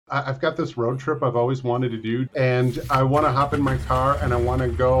I've got this road trip I've always wanted to do, and I want to hop in my car and I want to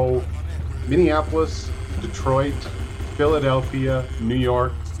go Minneapolis, Detroit, Philadelphia, New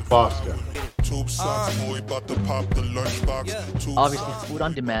York, Boston. Obviously, food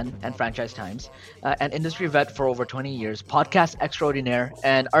on demand and franchise times, an industry vet for over 20 years, podcast extraordinaire,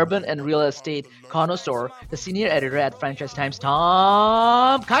 and urban and real estate connoisseur, the senior editor at Franchise Times,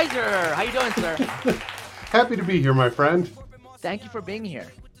 Tom Kaiser. How you doing, sir? Happy to be here, my friend. Thank you for being here.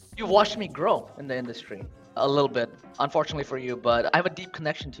 You've watched me grow in the industry a little bit, unfortunately for you, but I have a deep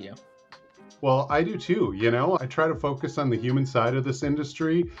connection to you. Well, I do too. I try to focus on the human side of this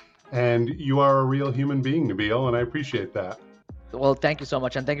industry, and you are a real human being, Nabil, and I appreciate that. Well, thank you so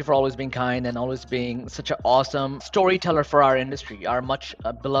much, and thank you for always being kind and always being such an awesome storyteller for our industry, our much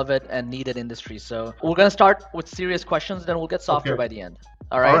beloved and needed industry. So we're going to start with serious questions, then we'll get softer by the end.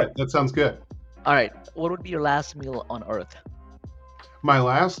 All right? All right, that sounds good. All right, what would be your last meal on Earth? My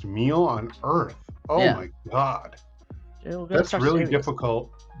last meal on Earth? Oh my God. That's really difficult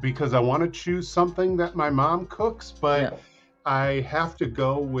because I want to choose something that my mom cooks, but I have to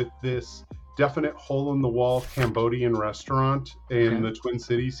go with this definite hole-in-the-wall Cambodian restaurant in the Twin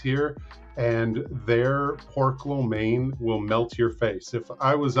Cities here, and their pork lo mein will melt your face. If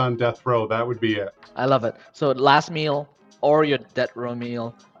I was on death row, that would be it. I love it. So last meal or your death row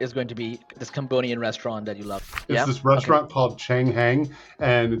meal is going to be this Cambodian restaurant that you love. It's this restaurant called Chang Hang,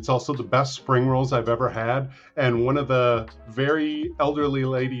 and it's also the best spring rolls I've ever had. And one of the very elderly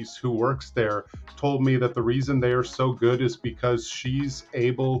ladies who works there told me that the reason they are so good is because she's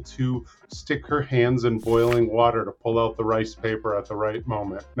able to stick her hands in boiling water to pull out the rice paper at the right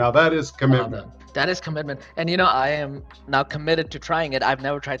moment. Now that is commitment. That is commitment. And I am now committed to trying it. I've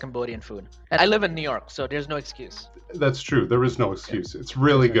never tried Cambodian food. And I live in New York, so there's no excuse. That's true. There is no excuse. It's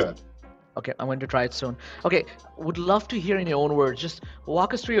really good. Okay, I'm going to try it soon. Okay, would love to hear in your own words, just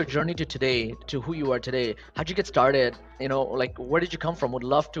walk us through your journey to today, to who you are today. How'd you get started? Where did you come from? Would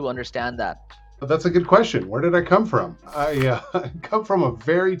love to understand that. That's a good question. Where did I come from? I come from a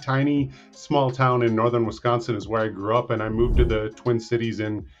very tiny, small town in northern Wisconsin is where I grew up, and I moved to the Twin Cities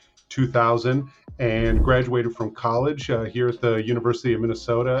in 2000 and graduated from college here at the University of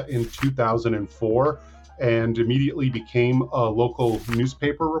Minnesota in 2004. And immediately became a local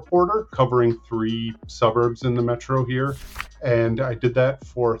newspaper reporter covering 3 suburbs in the metro here. And I did that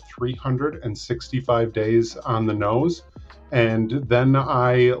for 365 days on the nose. And then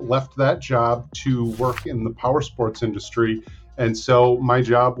I left that job to work in the power sports industry. And so my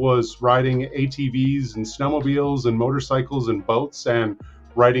job was riding ATVs and snowmobiles and motorcycles and boats and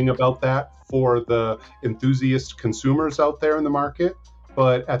writing about that for the enthusiast consumers out there in the market.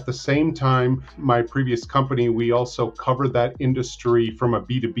 But at the same time, my previous company, we also covered that industry from a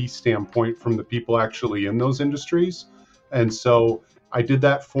B2B standpoint from the people actually in those industries. And so I did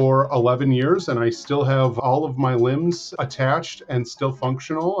that for 11 years, and I still have all of my limbs attached and still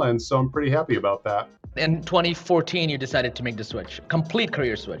functional. And so I'm pretty happy about that. In 2014, you decided to make the switch, complete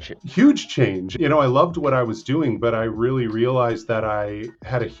career switch. Huge change. I loved what I was doing, but I really realized that I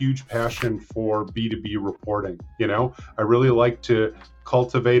had a huge passion for B2B reporting. I really like to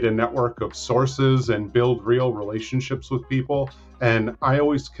cultivate a network of sources and build real relationships with people. And I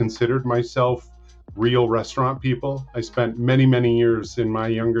always considered myself real restaurant people. I spent many, many years in my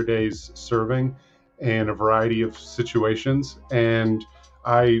younger days serving in a variety of situations, and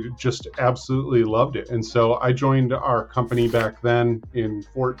I just absolutely loved it. And so I joined our company back then in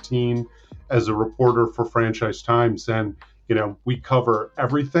 2014 as a reporter for Franchise Times. And, we cover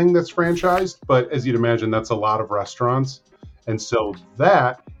everything that's franchised, but as you'd imagine, that's a lot of restaurants. And so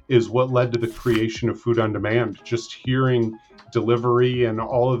that is what led to the creation of Food on Demand. Just hearing delivery and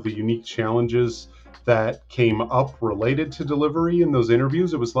all of the unique challenges that came up related to delivery in those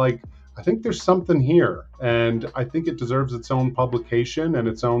interviews, it was like, I think there's something here, and I think it deserves its own publication and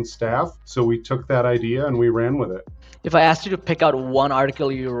its own staff. So we took that idea and we ran with it. If I asked you to pick out one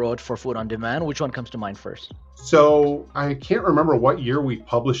article you wrote for Food on Demand, which one comes to mind first? So I can't remember what year we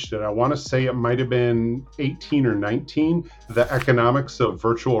published it. I want to say it might have been 18 or 19, The Economics of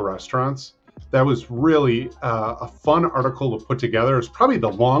Virtual Restaurants. That was really a fun article to put together. It's probably the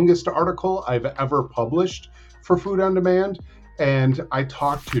longest article I've ever published for Food on Demand. And I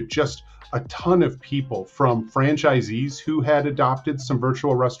talked to just a ton of people, from franchisees who had adopted some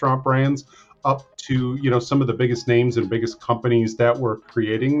virtual restaurant brands up to, some of the biggest names and biggest companies that were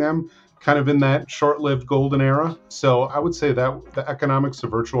creating them, kind of in that short-lived golden era. So I would say that the economics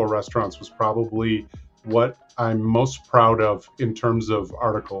of virtual restaurants was probably what I'm most proud of in terms of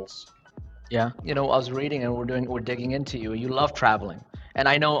articles. Yeah. I was reading and we're digging into you. You love traveling. And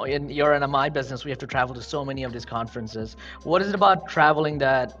I know in your and my business, we have to travel to so many of these conferences. What is it about traveling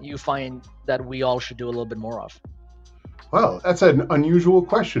that you find that we all should do a little bit more of? Well, that's an unusual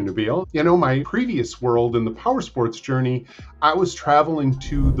question, Nabil. My previous world in the power sports journey, I was traveling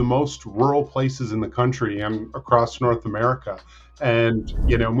to the most rural places in the country and across North America. And,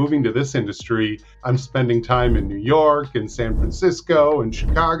 moving to this industry, I'm spending time in New York and San Francisco and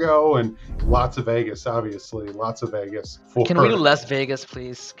Chicago and lots of Vegas, obviously, lots of Vegas. Can we do less Vegas,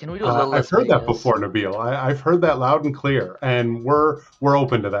 please? Can we do a little less I've heard Vegas? that before, Nabil. I've heard that loud and clear, and we're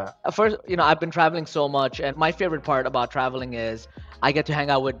open to that. First, I've been traveling so much, and my favorite part about traveling is I get to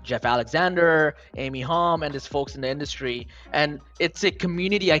hang out with Jeff Alexander, Amy Hom, and these folks in the industry, and it's a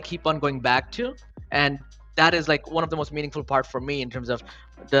community I keep on going back to, and that is like one of the most meaningful part for me in terms of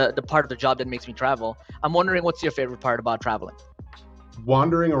the part of the job that makes me travel. I'm wondering, what's your favorite part about traveling?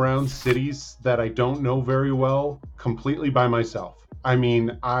 Wandering around cities that I don't know very well completely by myself. I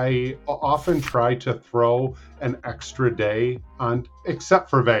mean, I often try to throw an extra day on, except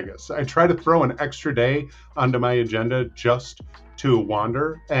for Vegas. I try to throw an extra day onto my agenda just to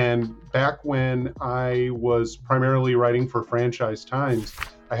wander. And back when I was primarily writing for Franchise Times,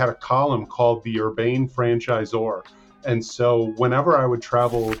 I had a column called The Urbane Franchisor. And so whenever I would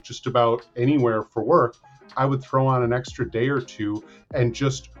travel just about anywhere for work, I would throw on an extra day or two and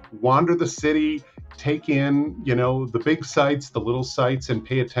just wander the city, take in, the big sites, the little sites, and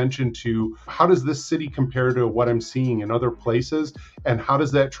pay attention to how does this city compare to what I'm seeing in other places, and how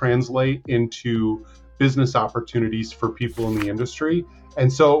does that translate into business opportunities for people in the industry.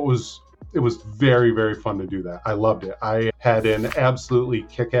 And so it was very, very fun to do that. I loved it. I had an absolutely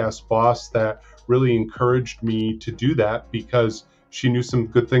kick-ass boss that really encouraged me to do that because she knew some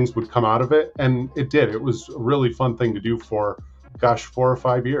good things would come out of it, and it did. It was a really fun thing to do for, 4 or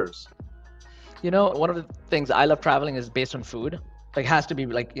 5 years. One of the things I love traveling is based on food. Like, has to be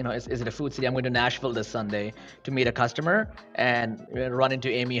like, is it a food city? I'm going to Nashville this Sunday to meet a customer and run into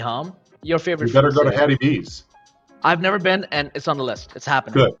Amy Hom. Your favorite You better food go city? to Hattie B's. I've never been, and it's on the list. It's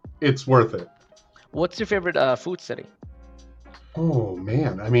happening. Good. It's worth it. What's your favorite food city? Oh,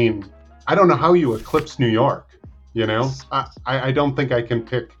 man. I mean, I don't know how you eclipse New York. I don't think I can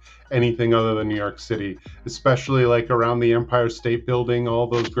pick anything other than New York City, especially like around the Empire State Building, all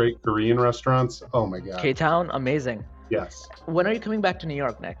those great Korean restaurants. Oh my God. K-Town, amazing. Yes. When are you coming back to New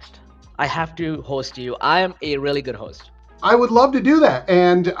York next? I have to host you. I am a really good host. I would love to do that.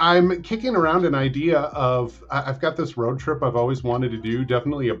 And I'm kicking around an idea of, I've got this road trip I've always wanted to do,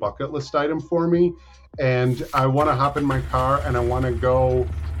 definitely a bucket list item for me. And I want to hop in my car and I want to go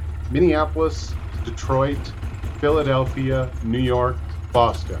Minneapolis, Detroit, Philadelphia, New York,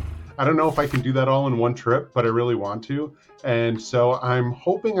 Boston. I don't know if I can do that all in one trip, but I really want to. And so I'm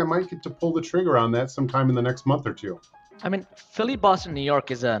hoping I might get to pull the trigger on that sometime in the next month or two. I mean, Philly, Boston, New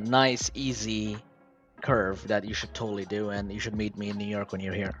York is a nice, easy curve that you should totally do, and you should meet me in New York when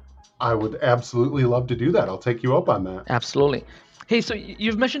you're here. I would absolutely love to do that. I'll take you up on that. Absolutely. Hey, so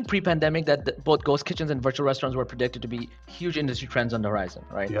you've mentioned pre-pandemic that both ghost kitchens and virtual restaurants were predicted to be huge industry trends on the horizon,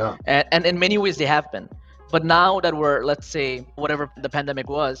 right? Yeah. And in many ways they have been. But now that we're, let's say, whatever the pandemic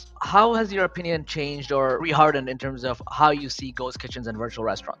was, how has your opinion changed or rehardened in terms of how you see ghost kitchens and virtual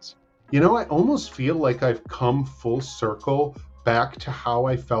restaurants? I almost feel like I've come full circle back to how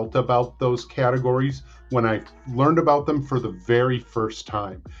I felt about those categories when I learned about them for the very first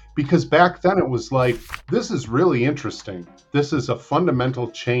time. Because back then it was like, this is really interesting. This is a fundamental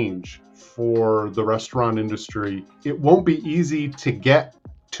change for the restaurant industry. It won't be easy to get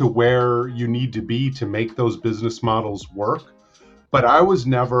to where you need to be to make those business models work. But I was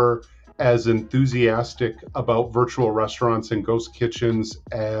never as enthusiastic about virtual restaurants and ghost kitchens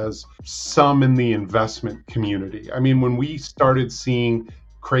as some in the investment community. I mean, when we started seeing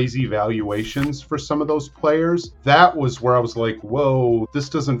crazy valuations for some of those players, that was where I was like, whoa, this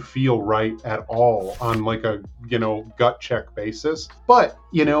doesn't feel right at all on like a, gut check basis. But,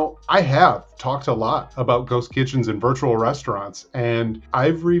 I have talked a lot about ghost kitchens and virtual restaurants, and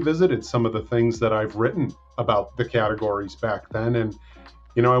I've revisited some of the things that I've written about the categories back then. And,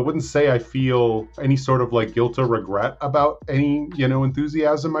 I wouldn't say I feel any sort of like guilt or regret about any,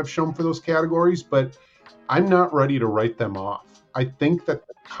 enthusiasm I've shown for those categories, but I'm not ready to write them off. I think that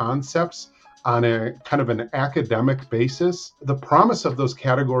the concepts on a kind of an academic basis, the promise of those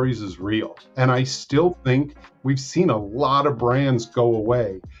categories is real. And I still think we've seen a lot of brands go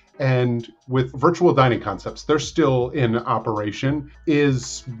away. And with virtual dining concepts, they're still in operation.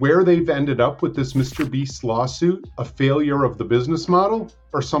 Is where they've ended up with this Mr. Beast lawsuit a failure of the business model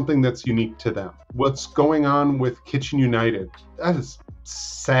or something that's unique to them? What's going on with Kitchen United? That is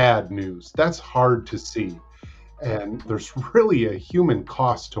sad news. That's hard to see. And there's really a human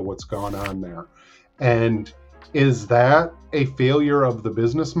cost to what's gone on there. And is that a failure of the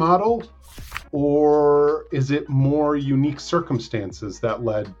business model? Or is it more unique circumstances that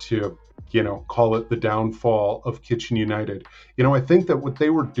led to, call it the downfall of Kitchen United? I think that what they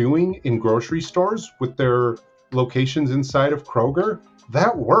were doing in grocery stores with their locations inside of Kroger,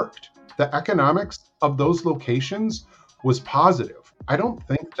 that worked. The economics of those locations was positive. I don't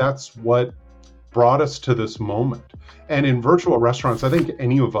think that's what brought us to this moment. And in virtual restaurants, I think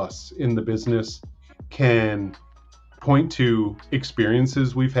any of us in the business can point to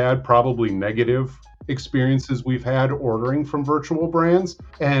experiences we've had, probably negative experiences we've had ordering from virtual brands.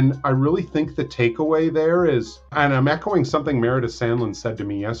 And I really think the takeaway there is, and I'm echoing something Meredith Sandlin said to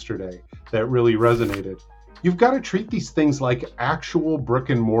me yesterday that really resonated. You've got to treat these things like actual brick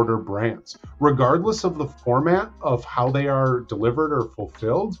and mortar brands, regardless of the format of how they are delivered or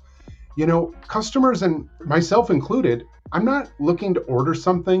fulfilled. Customers, and myself included, I'm not looking to order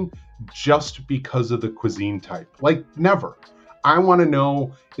something just because of the cuisine type. Like, never. I want to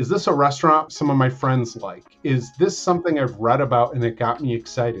know, is this a restaurant some of my friends like? Is this something I've read about and it got me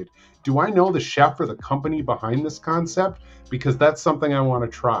excited? Do I know the chef or the company behind this concept? Because that's something I want to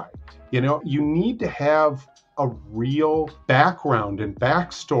try. You need to have a real background and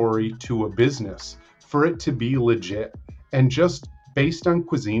backstory to a business for it to be legit. And just based on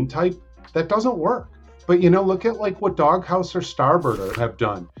cuisine type, that doesn't work. But look at like what Doghouse or Starburger have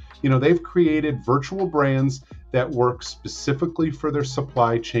done. They've created virtual brands that work specifically for their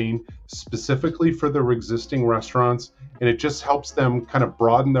supply chain, specifically for their existing restaurants, and it just helps them kind of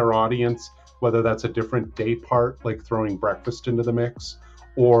broaden their audience, whether that's a different day part, like throwing breakfast into the mix,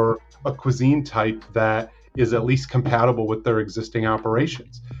 or a cuisine type that is at least compatible with their existing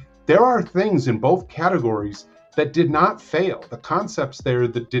operations. There are things in both categories that did not fail, the concepts there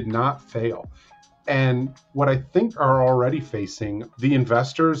that did not fail. And what I think are already facing, the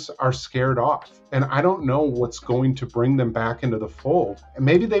investors are scared off. And I don't know what's going to bring them back into the fold. And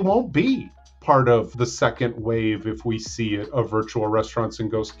maybe they won't be part of the second wave, if we see it, of virtual restaurants and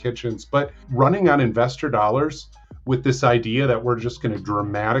ghost kitchens. But running on investor dollars with this idea that we're just going to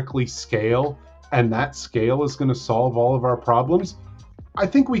dramatically scale and that scale is going to solve all of our problems, I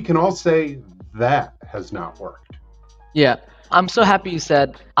think we can all say that has not worked. Yeah. I'm so happy you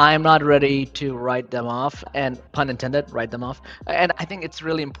said I'm not ready to write them off, and pun intended, write them off. And I think it's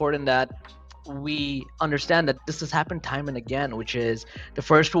really important that we understand that this has happened time and again, which is the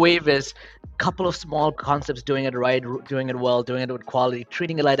first wave is a couple of small concepts doing it right, doing it well, doing it with quality,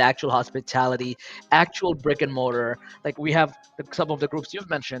 treating it like actual hospitality, actual brick and mortar. Like we have some of the groups you've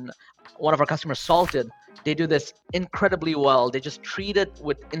mentioned. One of our customers, Salted, they do this incredibly well. They just treat it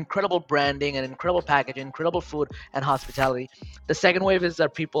with incredible branding and incredible packaging, incredible food and hospitality. The second wave is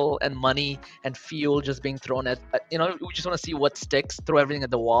that people and money and fuel just being thrown at, we just want to see what sticks, throw everything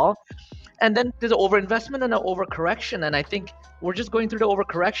at the wall. And then there's an overinvestment and an overcorrection. And I think we're just going through the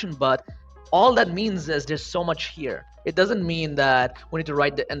overcorrection, but all that means is there's so much here. It doesn't mean that we need to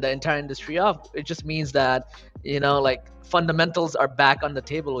write the entire industry off. It just means that, fundamentals are back on the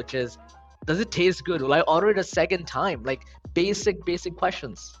table, which is, does it taste good? Will I order it a second time? Like basic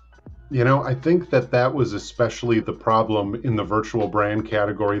questions. I think that was especially the problem in the virtual brand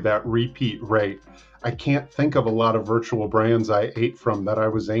category, that repeat rate. I can't think of a lot of virtual brands I ate from that I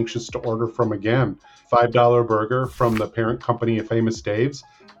was anxious to order from again. $5 burger from the parent company of Famous Dave's.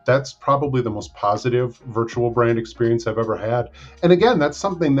 That's probably the most positive virtual brand experience I've ever had. And again, that's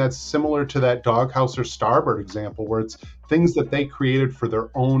something that's similar to that Doghouse or Starbird example, where it's things that they created for their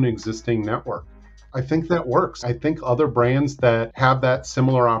own existing network. I think that works. I think other brands that have that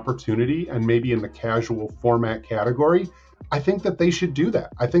similar opportunity and maybe in the casual format category, I think that they should do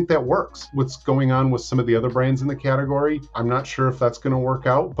that. I think that works. What's going on with some of the other brands in the category, I'm not sure if that's going to work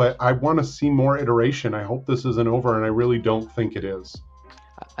out, but I want to see more iteration. I hope this isn't over, and I really don't think it is.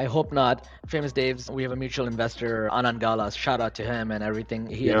 I hope not. Famous Dave's, we have a mutual investor, Anand Galas. Shout out to him and everything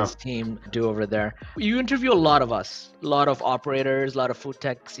he and his team do over there. You interview a lot of us, a lot of operators, a lot of food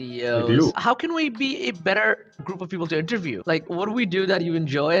tech CEOs. I do. How can we be a better group of people to interview? Like, what do we do that you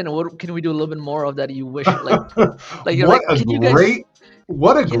enjoy, and what can we do a little bit more of that you wish?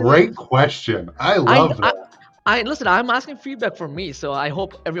 What a great question. I love that. Listen, I'm asking feedback from me, so I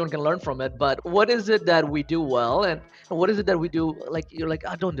hope everyone can learn from it. But what is it that we do well, and what is it that we do like you're like,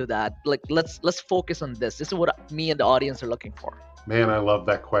 oh, don't do that. Like let's focus on this. This is what me and the audience are looking for. Man, I love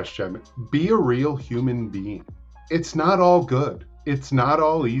that question. Be a real human being. It's not all good. It's not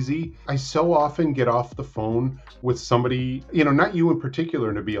all easy. I so often get off the phone with somebody, not you in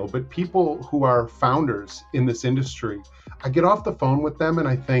particular, Nabil, but people who are founders in this industry. I get off the phone with them and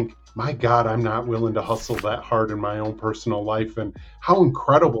I think, my God, I'm not willing to hustle that hard in my own personal life. And how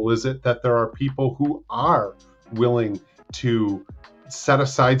incredible is it that there are people who are willing to set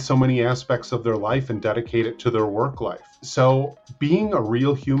aside so many aspects of their life and dedicate it to their work life. So being a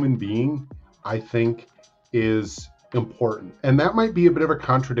real human being, I think, is important. And that might be a bit of a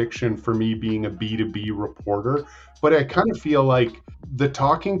contradiction for me being a B2B reporter, but I kind of feel like the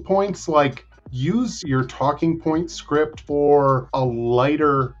talking points, like use your talking point script for a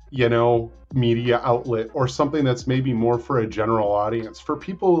lighter, media outlet or something that's maybe more for a general audience. For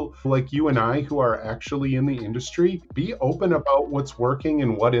people like you and I who are actually in the industry, be open about what's working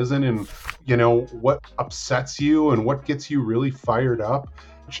and what isn't, and what upsets you and what gets you really fired up.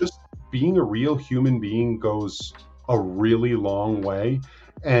 Just being a real human being goes a really long way.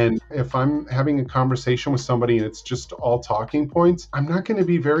 And if I'm having a conversation with somebody and it's just all talking points, I'm not going to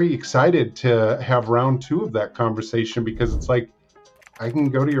be very excited to have round 2 of that conversation, because it's like, I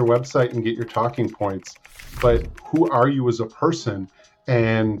can go to your website and get your talking points, but who are you as a person?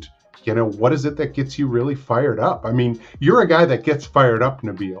 And, what is it that gets you really fired up? I mean, you're a guy that gets fired up,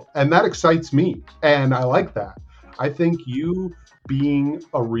 Nabil, and that excites me. And I like that. I think you being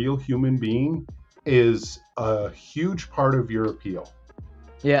a real human being is a huge part of your appeal.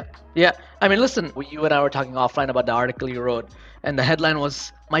 Yeah. I mean, listen, you and I were talking offline about the article you wrote, and the headline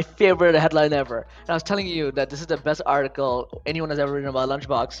was my favorite headline ever. And I was telling you that this is the best article anyone has ever written about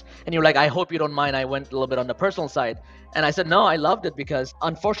Lunchbox. And you're like, I hope you don't mind. I went a little bit on the personal side. And I said, no, I loved it because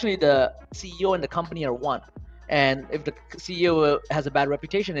unfortunately the CEO and the company are one. And if the CEO has a bad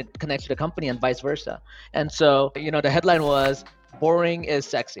reputation, it connects to the company and vice versa. And so, the headline was, boring is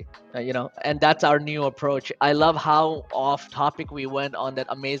sexy, and that's our new approach. I love how off topic we went on that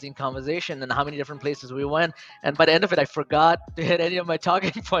amazing conversation and how many different places we went. And by the end of it, I forgot to hit any of my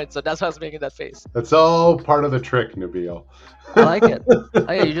talking points. So that's why I was making that face. That's all part of the trick, Nabil. I like it.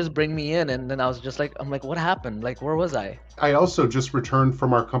 You just bring me in. And then I was just like, I'm like, what happened? Like, where was I? I also just returned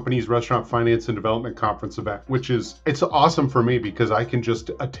from our company's Restaurant Finance and Development Conference event, it's awesome for me because I can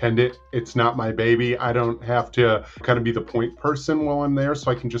just attend it. It's not my baby. I don't have to kind of be the point person while I'm there,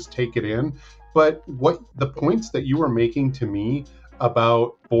 so I can just take it in. But what the points that you were making to me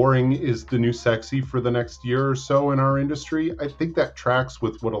about boring is the new sexy for the next year or so in our industry, I think that tracks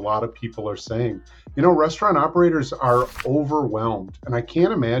with what a lot of people are saying. Restaurant operators are overwhelmed, and I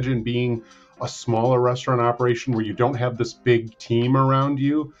can't imagine being a smaller restaurant operation where you don't have this big team around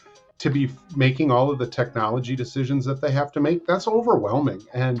you to be making all of the technology decisions that they have to make. That's overwhelming.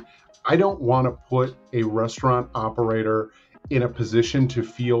 And I don't want to put a restaurant operator in a position to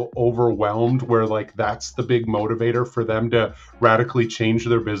feel overwhelmed where that's the big motivator for them to radically change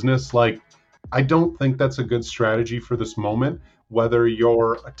their business. I don't think that's a good strategy for this moment, whether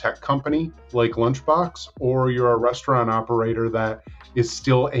you're a tech company like Lunchbox or you're a restaurant operator that is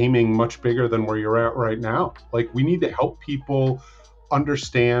still aiming much bigger than where you're at right now. We need to help people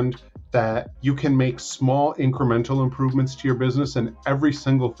understand that you can make small incremental improvements to your business, and every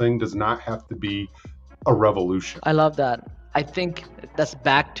single thing does not have to be a revolution. I love that. I think that's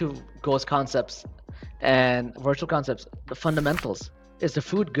back to ghost concepts and virtual concepts. The fundamentals. Is the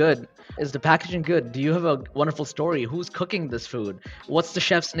food good? Is the packaging good? Do you have a wonderful story? Who's cooking this food? What's the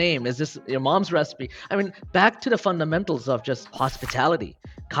chef's name? Is this your mom's recipe? I mean, back to the fundamentals of just hospitality,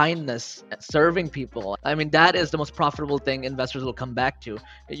 kindness, serving people. I mean, that is the most profitable thing investors will come back to.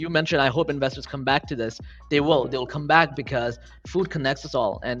 You mentioned, I hope investors come back to this. They will. They'll come back because food connects us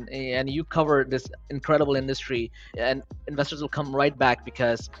all. And you cover this incredible industry, and investors will come right back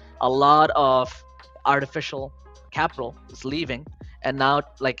because a lot of artificial capital is leaving. And now,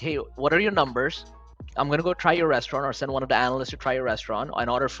 hey, what are your numbers? I'm going to go try your restaurant or send one of the analysts to try your restaurant and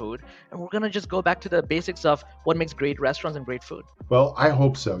order food. And we're going to just go back to the basics of what makes great restaurants and great food. Well, I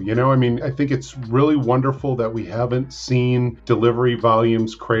hope so. I think it's really wonderful that we haven't seen delivery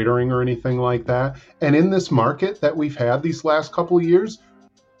volumes cratering or anything like that. And in this market that we've had these last couple of years,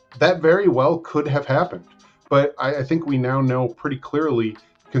 that very well could have happened. But I think we now know pretty clearly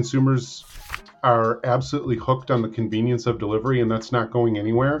consumers are absolutely hooked on the convenience of delivery, and that's not going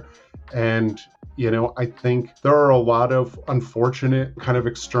anywhere. And, I think there are a lot of unfortunate kind of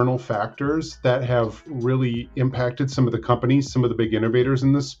external factors that have really impacted some of the companies, some of the big innovators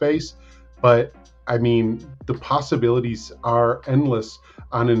in this space. But I mean, the possibilities are endless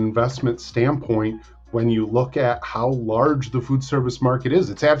on an investment standpoint when you look at how large the food service market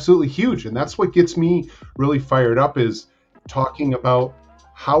is. It's absolutely huge. And that's what gets me really fired up, is talking about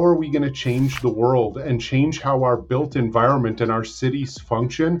how are we going to change the world and change how our built environment and our cities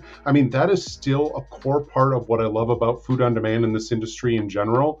function? I mean, that is still a core part of what I love about food on demand in this industry in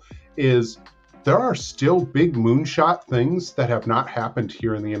general, is there are still big moonshot things that have not happened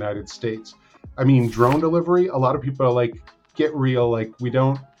here in the United States. I mean, drone delivery, a lot of people are like, get real, like we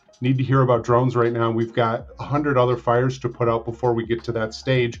don't need to hear about drones right now. We've got 100 other fires to put out before we get to that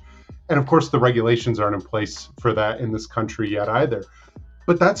stage. And of course, the regulations aren't in place for that in this country yet either.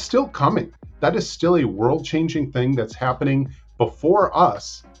 But that's still coming. That is still a world-changing thing that's happening before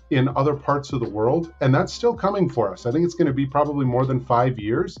us in other parts of the world. And that's still coming for us. I think it's going to be probably more than 5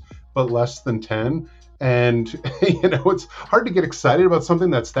 years, but less than 10. And, it's hard to get excited about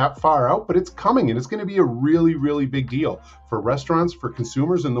something that's that far out, but it's coming and it's going to be a really, really big deal for restaurants, for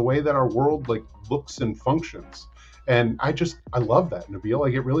consumers, and the way that our world looks and functions. And I love that, Nabil.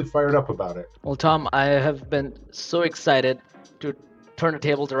 I get really fired up about it. Well, Tom, I have been so excited to turn the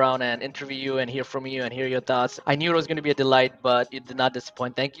tables around and interview you and hear from you and hear your thoughts. I knew it was going to be a delight, but it did not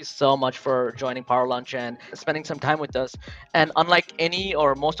disappoint. Thank you so much for joining Power Lunch and spending some time with us. And unlike any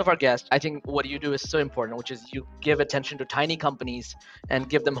or most of our guests, I think what you do is so important, which is you give attention to tiny companies and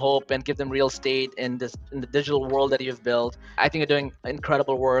give them hope and give them real estate in the digital world that you've built. I think you're doing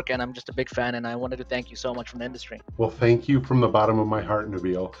incredible work, and I'm just a big fan, and I wanted to thank you so much from the industry. Well, thank you from the bottom of my heart,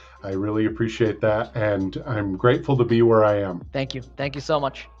 Nabil. I really appreciate that, and I'm grateful to be where I am. Thank you. Thank you so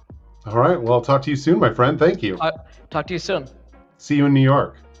much. All right. Well, I'll talk to you soon, my friend. Thank you. Talk to you soon. See you in New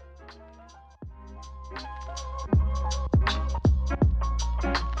York.